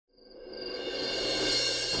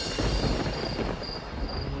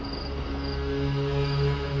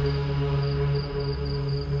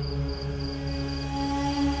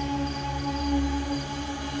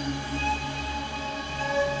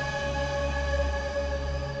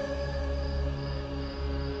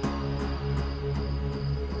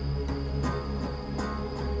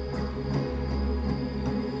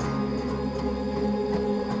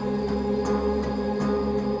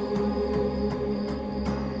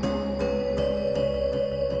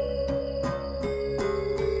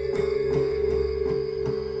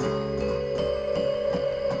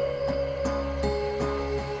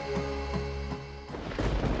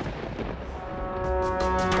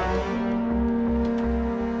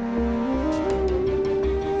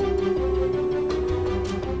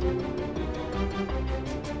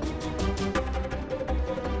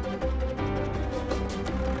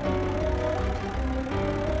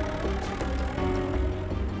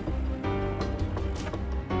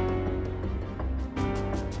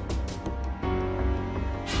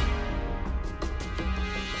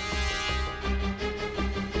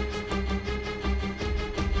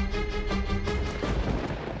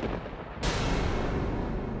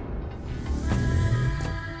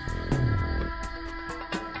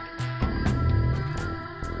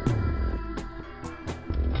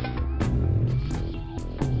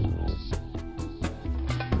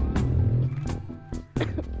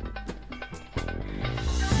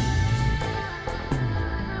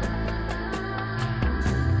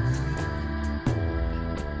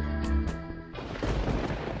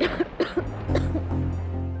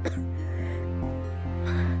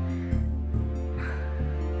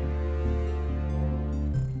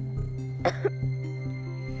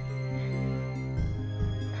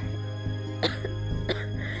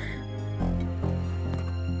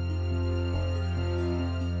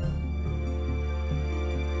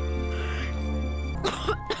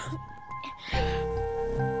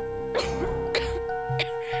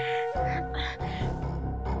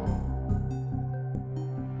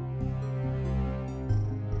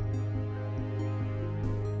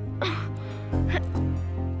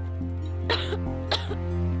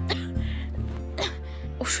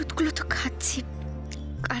ওষুধগুলো তো খাচ্ছি,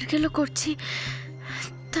 গার্গেলও করছি,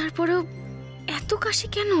 তারপরেও এত কাশি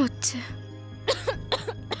কেন হচ্ছে?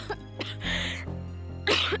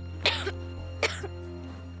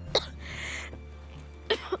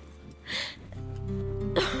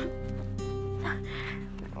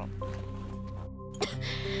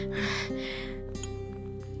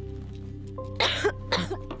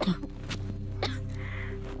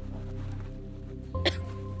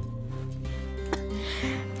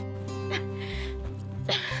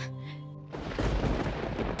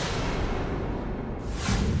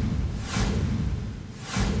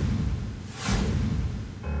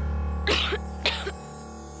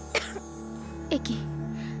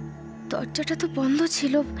 দরজাটা তো বন্ধ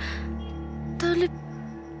ছিল, তাহলে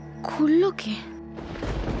খুললো কে?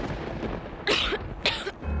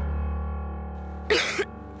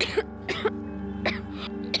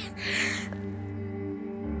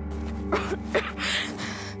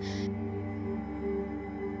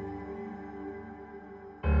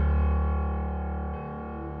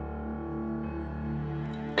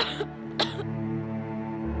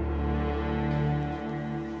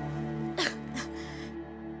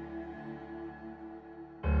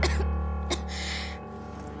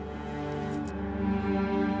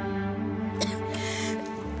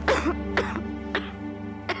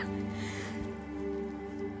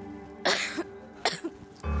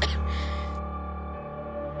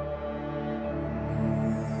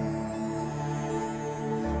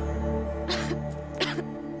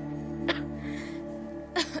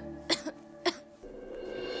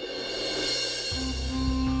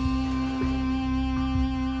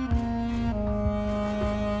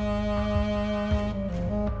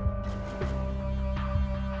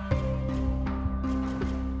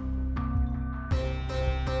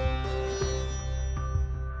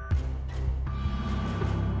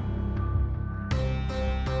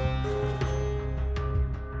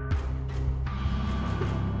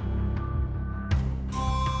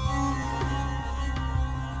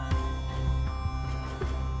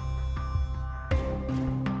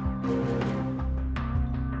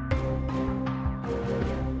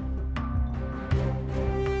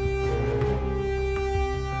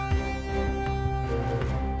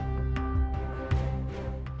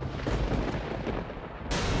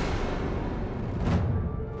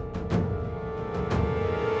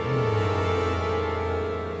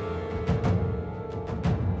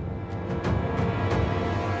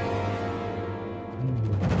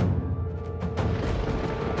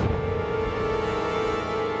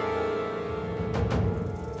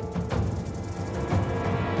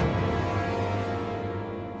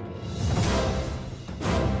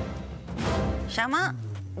 শ্যামা,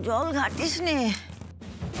 জল ঘাটিস নে।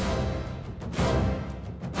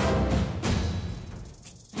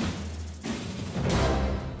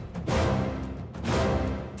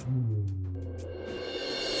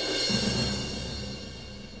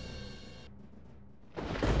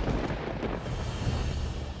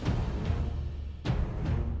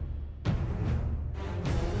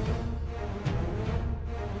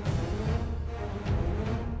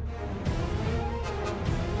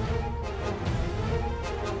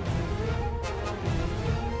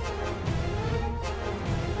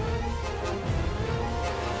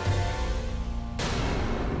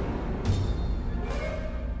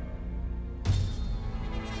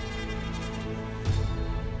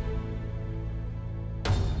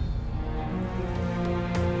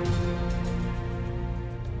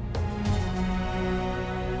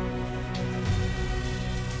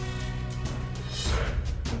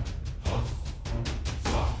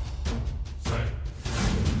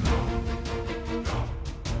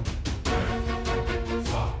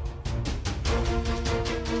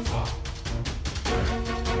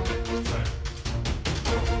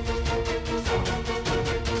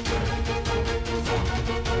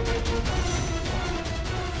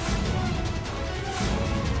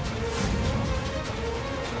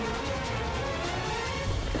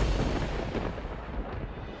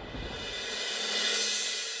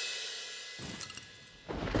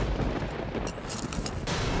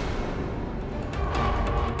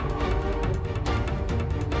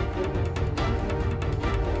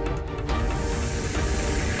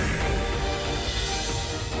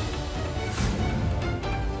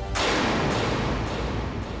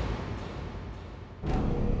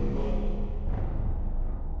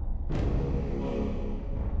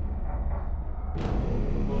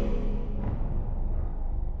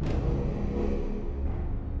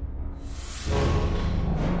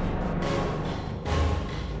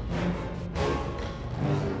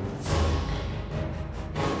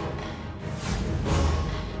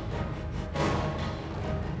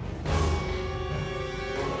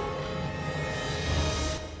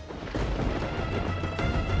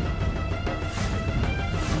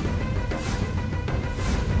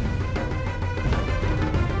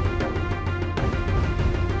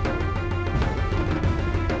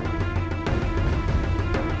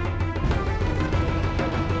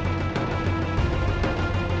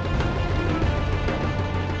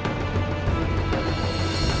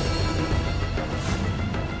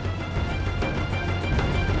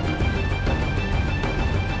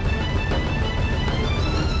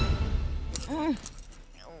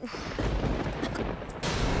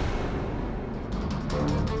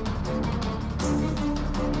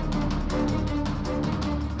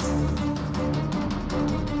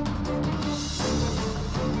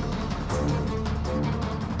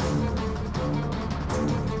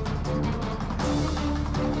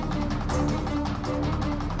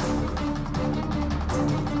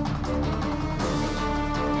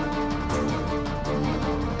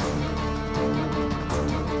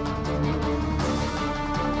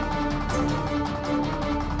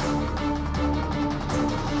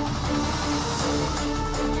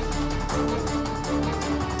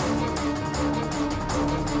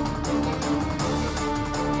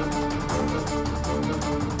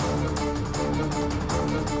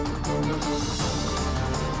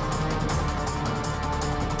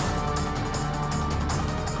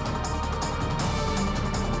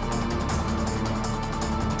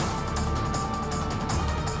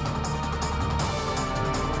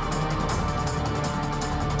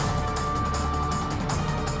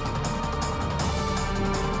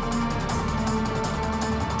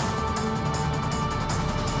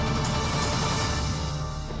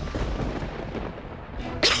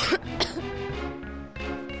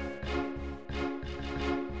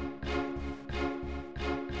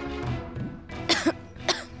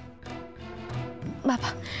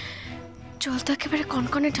 জল তো একেবারে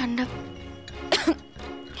কনকনে ঠান্ডা।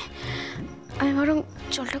 আমি বরং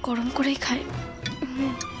জলটা গরম করেই খাই।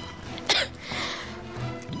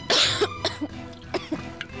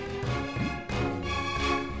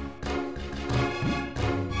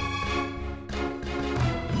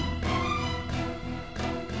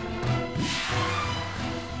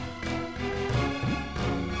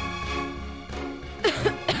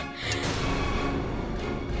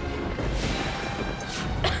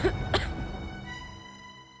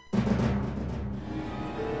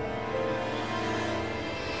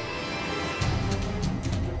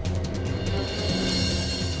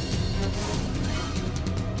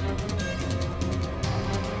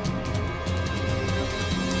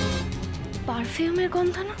 পারফিউমের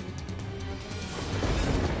গন্ধ না?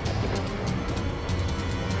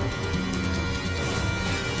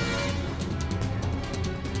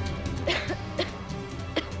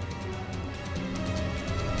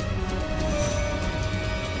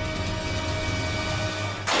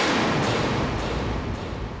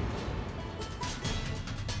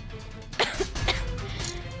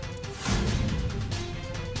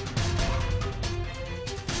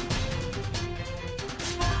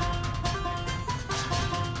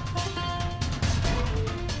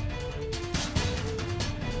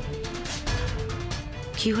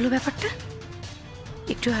 কি হলো ব্যাপারটা?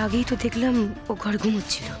 একটু আগেই তো দেখলাম ও ঘর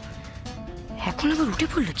ঘুমোচ্ছিল, এখন আবার উঠে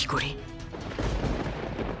পড়লো কি করে?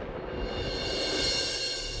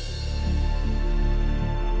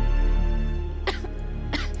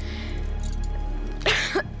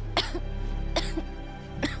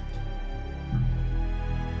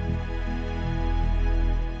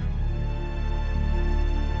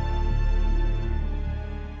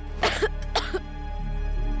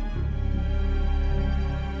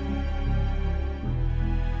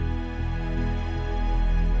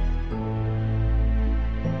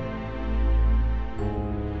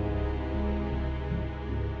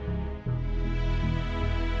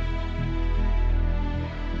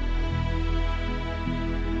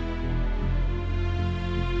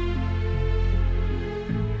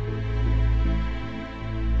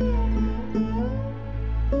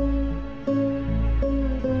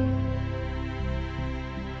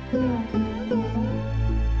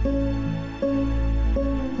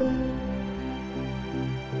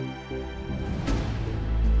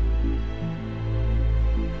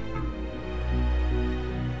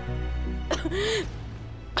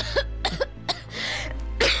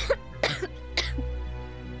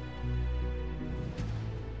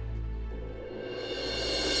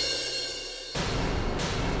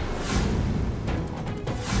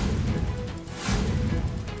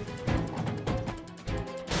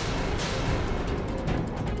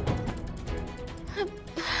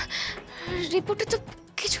 রিপোর্টে তো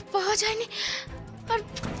কিছু পাওয়া যায়নি, আর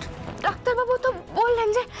ডাক্তারবাবু তো বললেন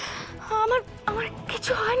যে আমার আমার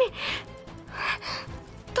কিছু হয়নি।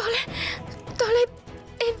 তাহলে তাহলে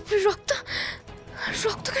এই রক্ত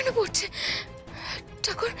রক্ত কেন পড়ছে?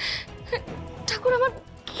 ঠাকুর ঠাকুর, আমার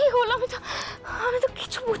কি হলো? আমি তো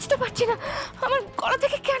কিছু বুঝতে পারছি না। আমার গলা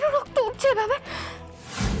থেকে কেন রক্ত উঠছে এভাবে?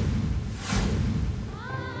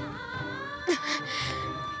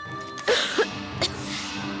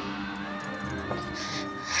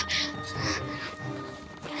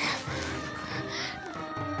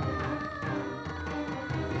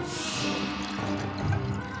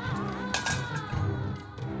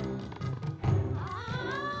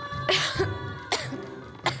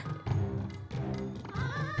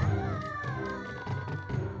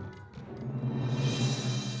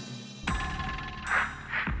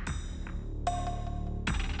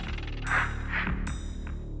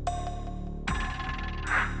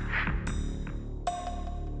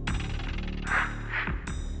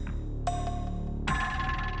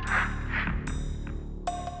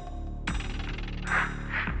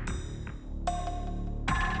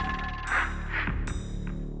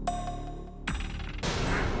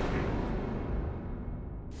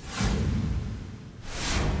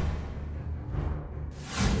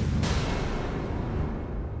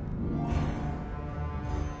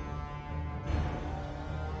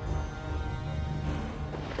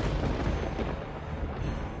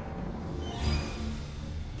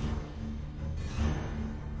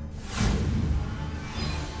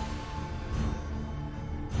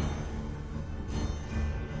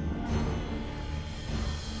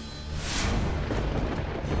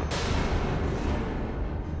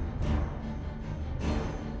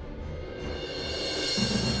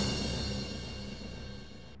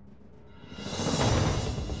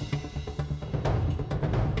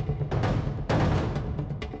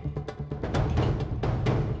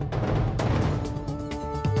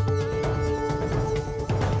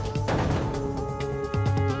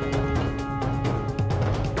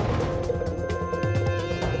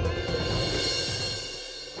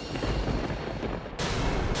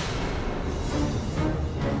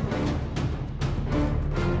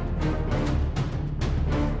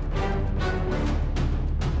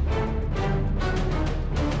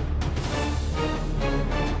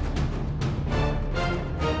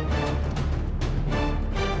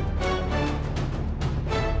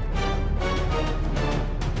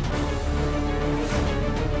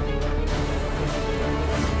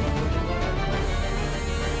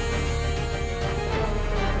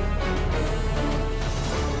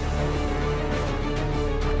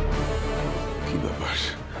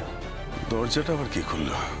 দরজাটা আবার কি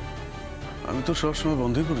খুললো? আমি তো সবসময়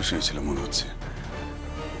বন্ধই করে শুয়েছিলাম মনে হচ্ছে।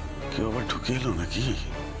 কেউ আবার ঢুকে এলো নাকি?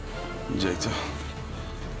 যাই তো,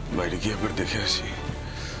 বাইরে গিয়ে একবার দেখে আসি।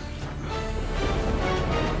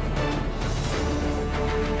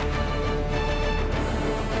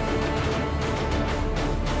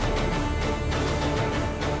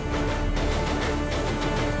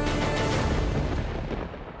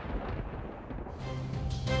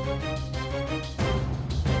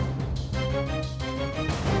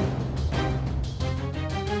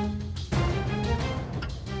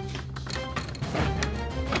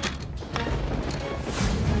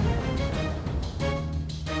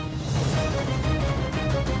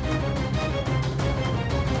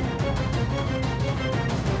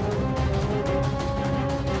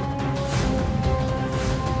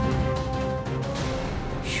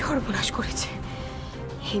 সর্বনাশ করেছে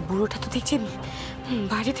এই বুড়োটা। তো দেখছি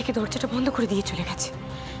বাইরে থেকে দরজাটা বন্ধ করে দিয়ে চলে গেছে।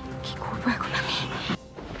 কি করবো এখন আমি?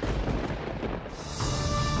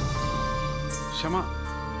 শ্যামা,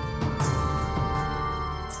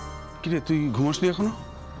 কিরে তুই ঘুমাসনি এখনো?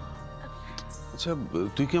 আচ্ছা,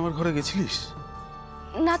 তুই কি আমার ঘরে গেছিলিস?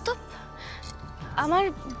 না তো, আমার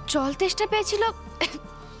জল তেষ্টা পেয়েছিল,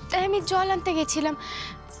 তাই আমি জল আনতে গেছিলাম।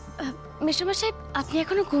 মেশামশাই, আপনি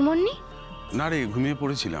এখনো ঘুমোননি? না রে, ঘুমিয়ে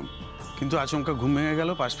পড়েছিলাম, কিন্তু আচমকা ঘুম ভেঙে গেল।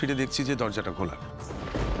 পাশ ফিরে দেখছি যে দরজাটা খোলা।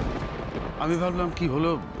 আমি ভাবলাম কি হলো,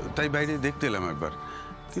 তাই বাইরে দেখতে এলাম একবার।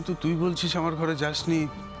 কিন্তু তুই বলছিস আমার ঘরে যাসনি,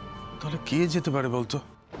 তাহলে কে যেতে পারে বলতো?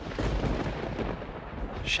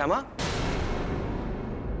 শ্যামা,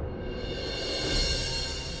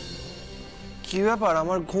 কি ব্যাপার?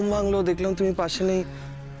 আমার ঘুম ভাঙলো, দেখলাম তুমি পাশে নেই।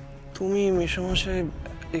 তুমি মেশামশাই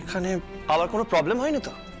এখানে, আবার কোনো প্রবলেম হয়নি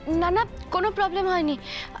তো? না না, কোনো প্রবলেম হয়নি।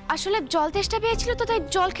 আসলে জল তেষ্টা পেয়েছিল তো, তাই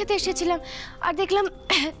জল খেতে এসেছিলাম। আর দেখলাম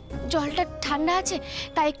জলটা ঠান্ডা আছে,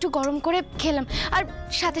 তাই একটু গরম করে খেলাম। আর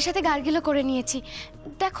সাথে সাথে গার্গিলও করে নিয়েছি।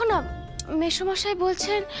 দেখো না, মেসোমশাই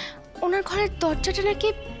বলছেন ওনার ঘরের দরজাটা নাকি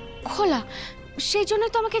খোলা। সেই জন্য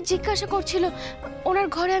তো আমাকে জিজ্ঞাসা করছিল ওনার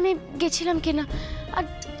ঘরে আমি গেছিলাম কিনা। আর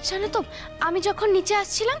জানো তো, আমি যখন নিচে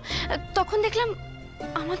আসছিলাম তখন দেখলাম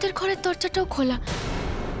আমাদের ঘরের দরজাটাও খোলা।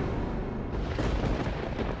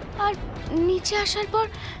 আর নিচে আসার পর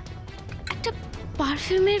একটা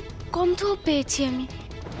পারফিউমের গন্ধ পেয়েছি আমি।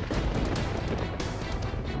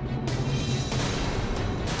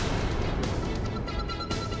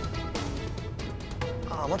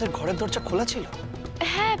 আমাদের ঘরের দরজা খোলা ছিল?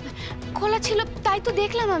 হ্যাঁ, খোলা ছিল, তাই তো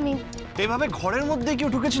দেখলাম আমি। এভাবে ঘরের মধ্যে কেউ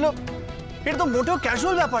ঢুকেছিল? এটা তো মোটেও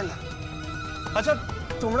ক্যাজুয়াল ব্যাপার না। আচ্ছা,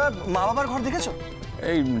 তোমরা মা বাবার ঘর দেখেছো?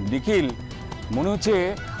 এই নিখিল, মনে হচ্ছে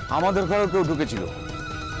আমাদের ঘরে কেউ ঢুকেছিল।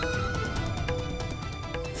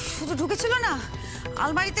 শুধু ঢুকেছিল না,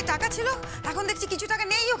 আলমারিতে টাকা ছিল, এখন দেখছি কিছু টাকা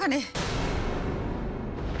নেই ওখানে।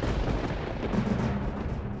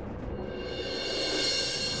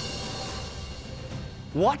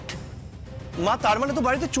 হোয়াট? মা, তার মানে তো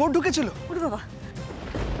বাড়িতে চোর ঢুকেছিল? ওরে বাবা!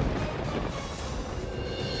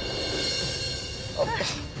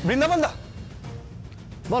 বৃন্দাবন দা,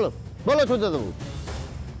 বলো বলো ছোটদাদু।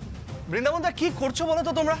 বৃন্দাবন দা, কি করছো বলো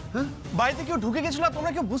তো তোমরা? বাড়িতে কেউ ঢুকে গেছিল আর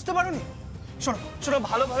তোমরা কেউ বুঝতে পারোনি? শোনো শোনো,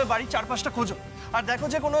 ভালোভাবে বাড়ির চারপাশটা খোঁজো আর দেখো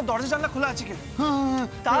যে কোনো দরজা জানলা খোলা আছে কিনা।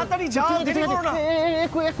 তাড়াতাড়ি যাও, দেরি করো না।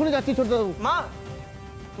 এক্ষুনি যাচ্ছি ছোটদাদু। মা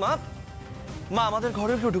মা মা, আমাদের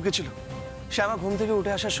ঘরে কেউ ঢুকেছিল। শ্যামা ঘুম থেকে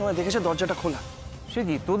উঠে আসার সময় দেখেছে দরজাটা খোলা। সে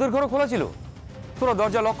কি, তোদের ঘরে খোলা ছিল? তোরা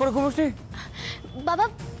দরজা লক করে ঘুমোসনি? বাবা,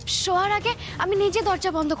 শোয়ার আগে আমি নিজে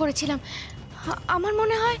দরজা বন্ধ করেছিলাম। আমার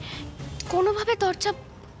মনে হয় কোনোভাবে দরজা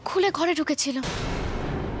খুলে ঘরে ঢুকেছিল।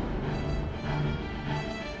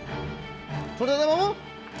 ছোটদাদু বাবু,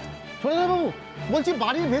 বলছি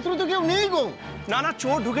বাড়ির ভেতরে তো কেউ নেই গো। না না,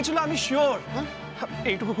 চোর ঢুকেছিল, আমি শিওর।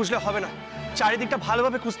 এইটুকু খুঁজলে হবে না, চারিদিকটা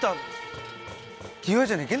ভালোভাবে খুঁজতে হবে। কি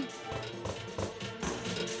হয়েছে নিখিল?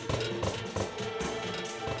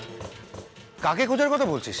 কাকে খোঁজার কথা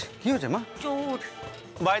বলছিস? কি হয়েছে মা? চোর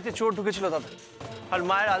বাড়িতে চোর ঢুকেছিল দাদা, আর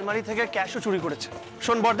মায়ের আলমারি থেকে ক্যাশও চুরি করেছে।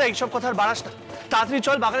 শোন বড়দা, এইসব কথা আর বাড়াস না, তাড়াতাড়ি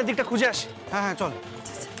চল বাগানের দিকটা খুঁজে আসি। হ্যাঁ হ্যাঁ, চল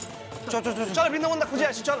চল চল চল। চল বৃন্দাবন দা, খুঁজে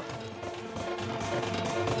আসি, চল।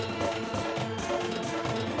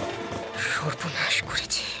 সর্বনাশ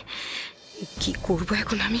করেছে। কি করবো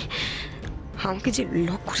এখন আমি? আমাকে যে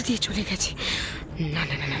লক করে দিয়ে চলে গেছে। না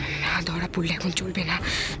না না না না, ধরা পড়লে এখন চলবে না।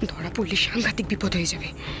 ধরা পড়লে সাংঘাতিক বিপদ হয়ে যাবে।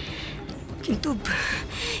 কিন্তু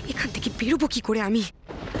এখান থেকে বেরোবো কি করে আমি?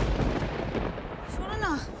 শোনো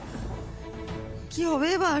না, কি হবে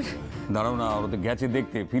এবার? দাঁড়াও না, ওরা তো গেছে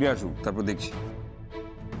দেখতে, ফিরে আসুক তারপর দেখছি।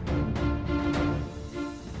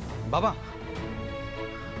 বাবা,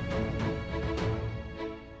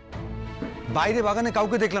 বাইরে বাগানে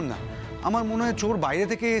কাউকে দেখলাম না। আমার মনে হয় চোর বাইরে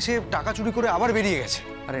থেকে এসে টাকা চুরি করে আবার বেরিয়ে গেছে।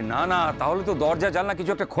 আরে না না, তাহলে তো দরজা জানলা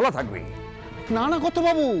কিছু একটা খোলা থাকবে। না না কত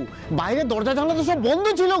বাবু, বাইরে দরজা জানলা তো সব বন্ধ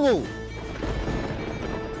ছিল গো।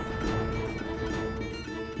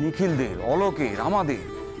 নিখিলদের, অলোকের, আমাদের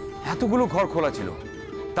এতগুলো ঘর খোলা ছিল,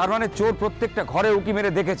 তার মানে চোর প্রত্যেকটা ঘরে উকি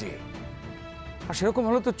মেরে দেখেছে। আর সেরকম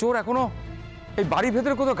হলে তো চোর এখনো এই বাড়ির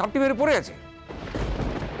ভেতরে কোথাও ঘাপটি মেরে পড়ে আছে।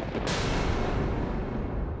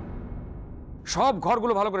 সব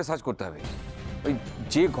ঘরগুলো ভালো করে সার্চ করতে হবে। ওই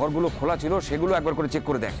যে ঘরগুলো খোলা ছিল সেগুলো একবার করে চেক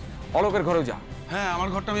করে দেখ। অলোকের ঘরেও যা। হ্যাঁ, আমার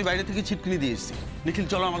ঘরটা আমি বাইরে থেকে ছিটকিনি দিয়ে এসেছি। নিখিল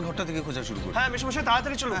চলো আমার ঘরটা থেকে খোঁজা শুরু করি। হ্যাঁ মেশামশাই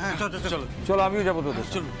তাড়াতাড়ি চলো। হ্যাঁ চলো চলো চলো, আমিও যাবো তোদের।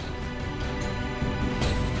 চলো।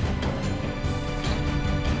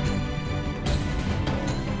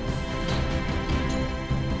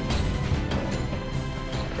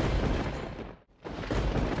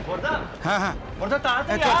 হ্যাঁ হ্যাঁ বর্দা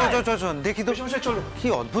তাড়াতাড়ি চল আয়। চল চল চল দেখি তো। মেশামশাই চলো। কি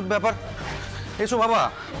অদ্ভুত ব্যাপার। এসো বাবা।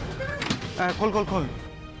 খোল খোল খোল।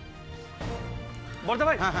 বর্দা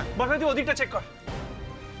ভাই, হ্যাঁ, হ্যাঁ। বর্দা তুই ওদিকটা চেক কর।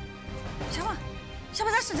 শ্যামা,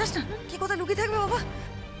 শ্যামা যাস না, কি কোথায় লুকিয়ে থাকবে বাবা?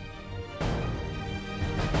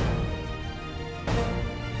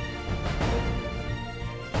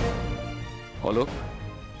 অলোক,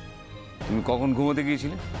 তুমি কখন ঘুমোতে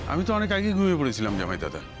গিয়েছিলে? আমি তো অনেক আগে ঘুমিয়ে পড়েছিলাম জামাই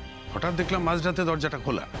দাদা। হঠাৎ দেখলাম মাঝরাতে দরজাটা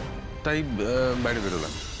খোলা, তাই বাইরে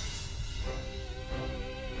বেরোলাম।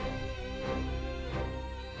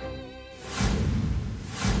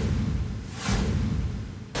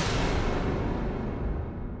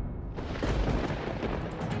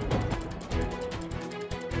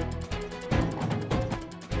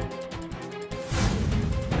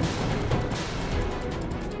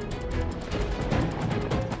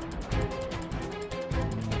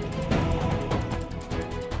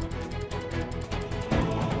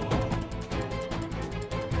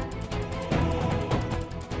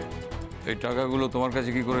 এই টাকাগুলো তোমার কাছে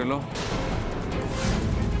কি করে এলো?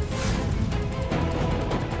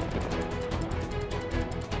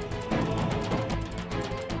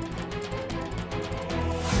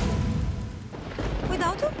 ওই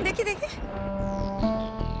দাও তো দেখি দেখি।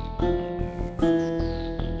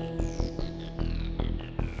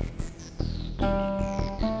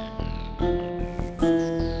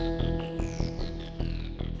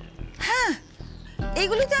 হ্যাঁ,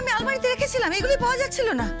 এইগুলি তো আমি আলমারিতে রেখেছিলাম, এগুলি পাওয়া যাচ্ছিল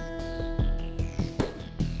না।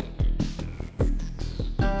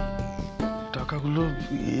 টাকাগুলো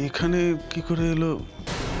এখানে কি করে এলো?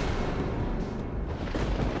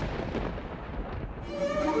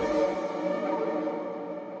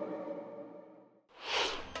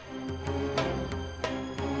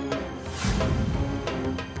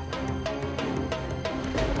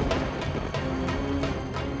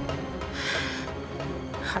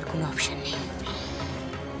 আর কোনো অপশন নেই,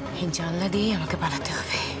 এই জানলা দিয়ে আমাকে পালাতে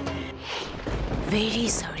হবে। ভেরি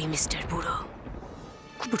সরি মিস্টার বুড়ো,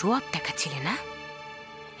 খুব রোয়াব দেখাচ্ছিলে না?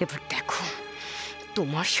 এবার দেখো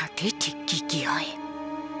তোমার সাথে ঠিক কি কি হয়।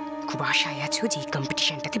 খুব আশায় আছো যে এই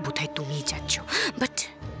কম্পিটিশনটাতে বোধহয় তুমিই যাচ্ছ, বাট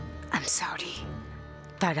আই এম সরি।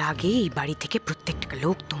 তার আগে এই বাড়ি থেকে প্রত্যেকটা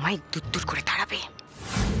লোক তোমায় দূর দূর করে দাঁড়াবে।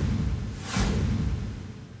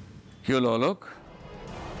 কি হলো অলোক?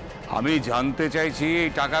 আমি জানতে চাইছি এই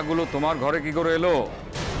টাকাগুলো তোমার ঘরে কি করে এলো?